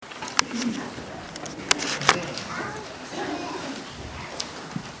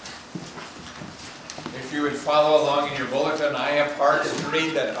you would follow along in your bulletin, I have parts to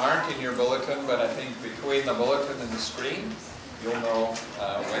read that aren't in your bulletin, but I think between the bulletin and the screen, you'll know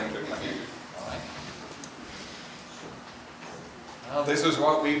when to come in. All right? Now, this is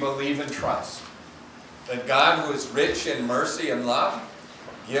what we believe and trust. That God, who is rich in mercy and love,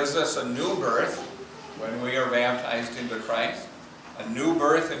 gives us a new birth when we are baptized into Christ, a new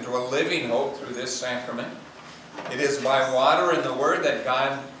birth into a living hope through this sacrament. It is by water and the Word that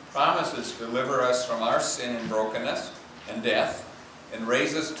God promises to deliver us from our sin and brokenness and death and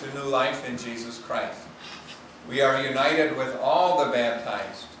raise us to new life in Jesus Christ. We are united with all the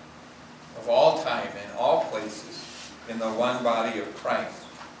baptized of all time and all places in the one body of Christ.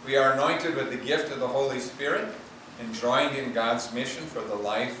 We are anointed with the gift of the Holy Spirit and joined in God's mission for the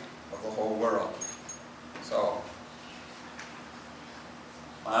life of the whole world. So,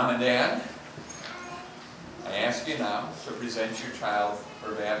 Mom and Dad, I ask you now to present your child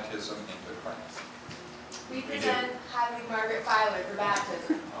for baptism into Christ. We present Hadley Margaret Filer for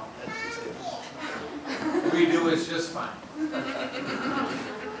baptism. We do is just fine.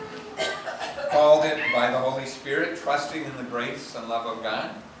 Called it by the Holy Spirit, trusting in the grace and love of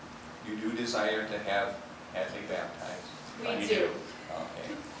God, you do desire to have Hadley baptized. We do.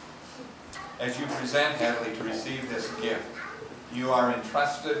 Okay. As you present Hadley to receive this gift, you are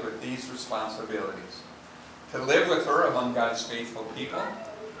entrusted with these responsibilities. To live with her among God's faithful people,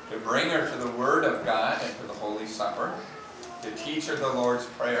 to bring her to the Word of God and to the Holy Supper, to teach her the Lord's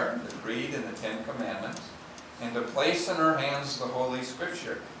Prayer, the Creed, and the Ten Commandments, and to place in her hands the Holy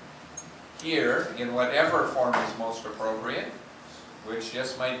Scripture. Here, in whatever form is most appropriate, which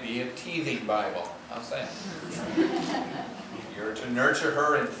just might be a teething Bible. How's that? You're to nurture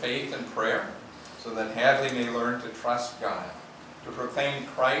her in faith and prayer, so that Hadley may learn to trust God, to proclaim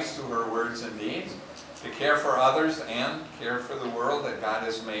Christ through her words and deeds, to care for others and care for the world that God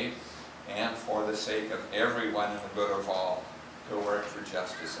has made, and for the sake of everyone and the good of all, to work for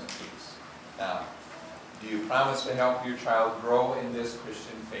justice and peace. Now, do you promise to help your child grow in this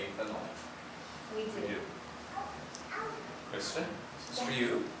Christian faith and life? We do. Kristen, this is for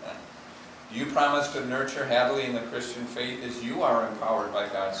you. Do you promise to nurture Hadley in the Christian faith as you are empowered by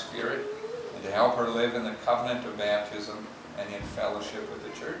God's Spirit, and to help her live in the covenant of baptism and in fellowship with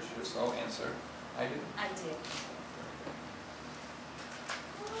the church? If so, answer, I do. I do.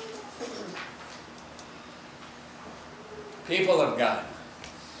 People of God,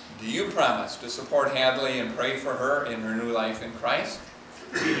 do you promise to support Hadley and pray for her in her new life in Christ?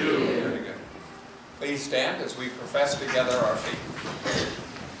 We do. Very good. Please stand as we profess together our faith.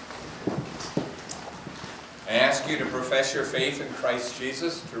 I ask you to profess your faith in Christ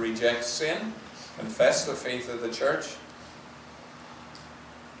Jesus, to reject sin, confess the faith of the church.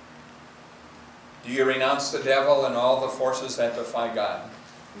 Do you renounce the devil and all the forces that defy God?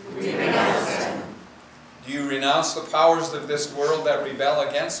 We renounce them. Do you renounce the powers of this world that rebel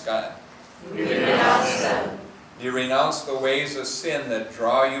against God? We renounce them. Do you renounce the ways of sin that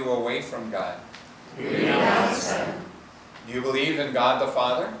draw you away from God? We renounce them. Do you believe in God the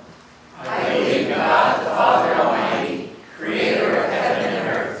Father? I believe in God the Father Almighty, creator of heaven and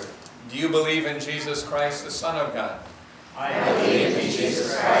earth. Do you believe in Jesus Christ, the Son of God? I believe in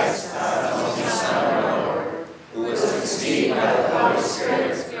Jesus Christ, the only Son of our Lord, who was conceived by the Holy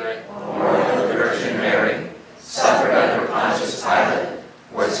Spirit, born of the Virgin Mary, suffered under Pontius Pilate,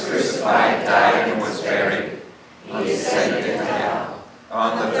 was crucified, died, and was buried. He descended into hell.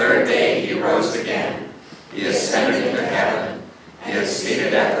 On the third day he rose again. He ascended into heaven. He is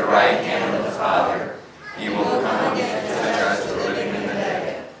seated at the right hand of the Father. He will come again to judge the living and the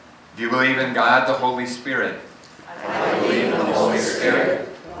dead. Do you believe in God, the Holy Spirit? I believe in the Holy Spirit,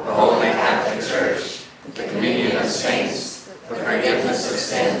 the Holy Catholic Church, the communion of saints, the forgiveness of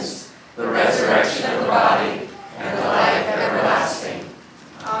sins, the resurrection of the body, and the life everlasting.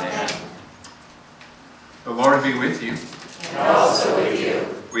 Amen. The Lord be with you. And also with you.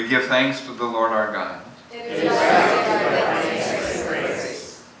 We give thanks to the Lord our God. It is right to give thanks and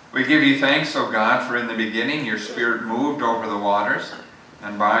praise. We give you thanks, O God, for in the beginning your Spirit moved over the waters,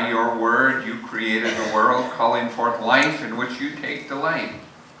 and by your word you created the world, calling forth life in which you take delight.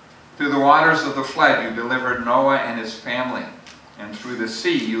 Through the waters of the flood you delivered Noah and his family, and through the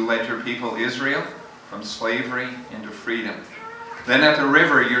sea you led your people Israel from slavery into freedom. Then at the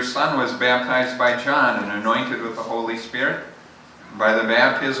river your Son was baptized by John and anointed with the Holy Spirit. By the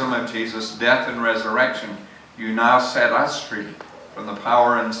baptism of Jesus' death and resurrection, you now set us free from the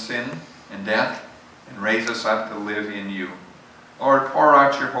power of sin and death, and raise us up to live in you. Lord, pour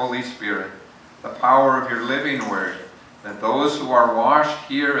out your Holy Spirit, the power of your living word, that those who are washed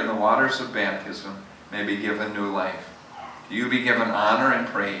here in the waters of baptism may be given new life. To you be given honor and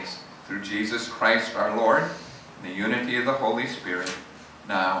praise through Jesus Christ our Lord, in the unity of the Holy Spirit,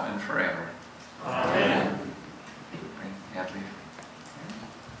 now and forever. Amen. Hadley.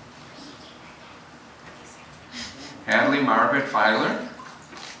 Hadley Margaret Filer,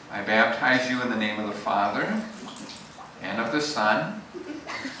 I baptize you in the name of the Father, and of the Son,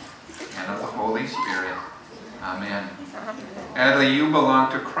 and of the Holy Spirit. Amen. Hadley, you belong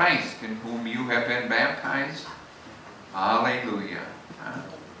to Christ, in whom you have been baptized. Alleluia.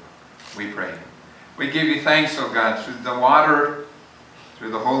 We pray. We give you thanks, O God, through the water,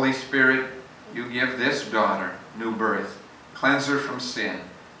 through the Holy Spirit, you give this daughter new birth, cleanse her from sin,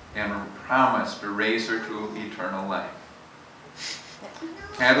 and promise to raise her to eternal life.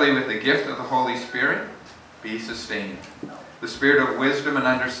 Hadley, with the gift of the Holy Spirit, be sustained. The spirit of wisdom and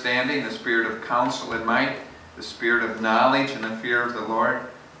understanding, the spirit of counsel and might, the spirit of knowledge and the fear of the Lord,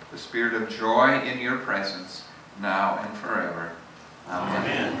 the spirit of joy in your presence, now and forever.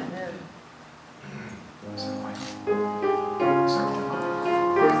 Amen. Amen.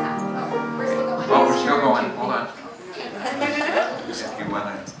 Oh, we're still going. Hold on. If you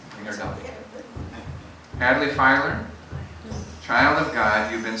want to bring her down. Hadley Filer, child of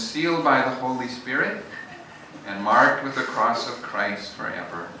God, you've been sealed by the Holy Spirit and marked with the cross of Christ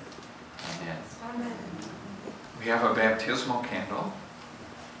forever. Amen. We have a baptismal candle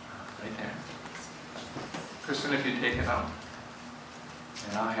right there. Kristen, if you take it out,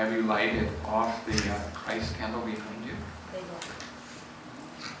 and I'll have you light it off the Christ candle behind you.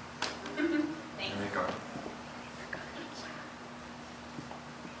 There we go.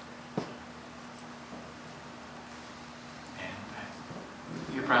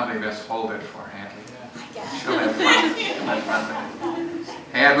 And you probably best hold it for Hadley. She'll have fun.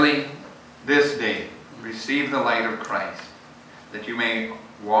 Hadley, this day, receive the light of Christ, that you may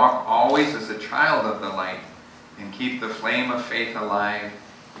walk always as a child of the light and keep the flame of faith alive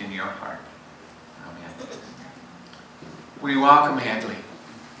in your heart. Amen. We welcome Hadley.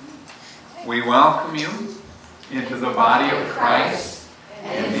 We welcome you into the body of Christ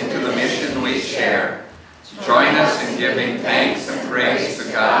and into the mission we share. Join us in giving thanks and praise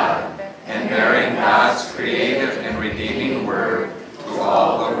to God and bearing God's creative and redeeming word to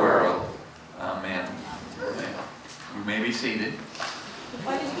all the world. Amen. You may be seated.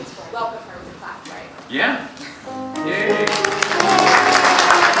 Why did you welcome her with clap, right? Yeah.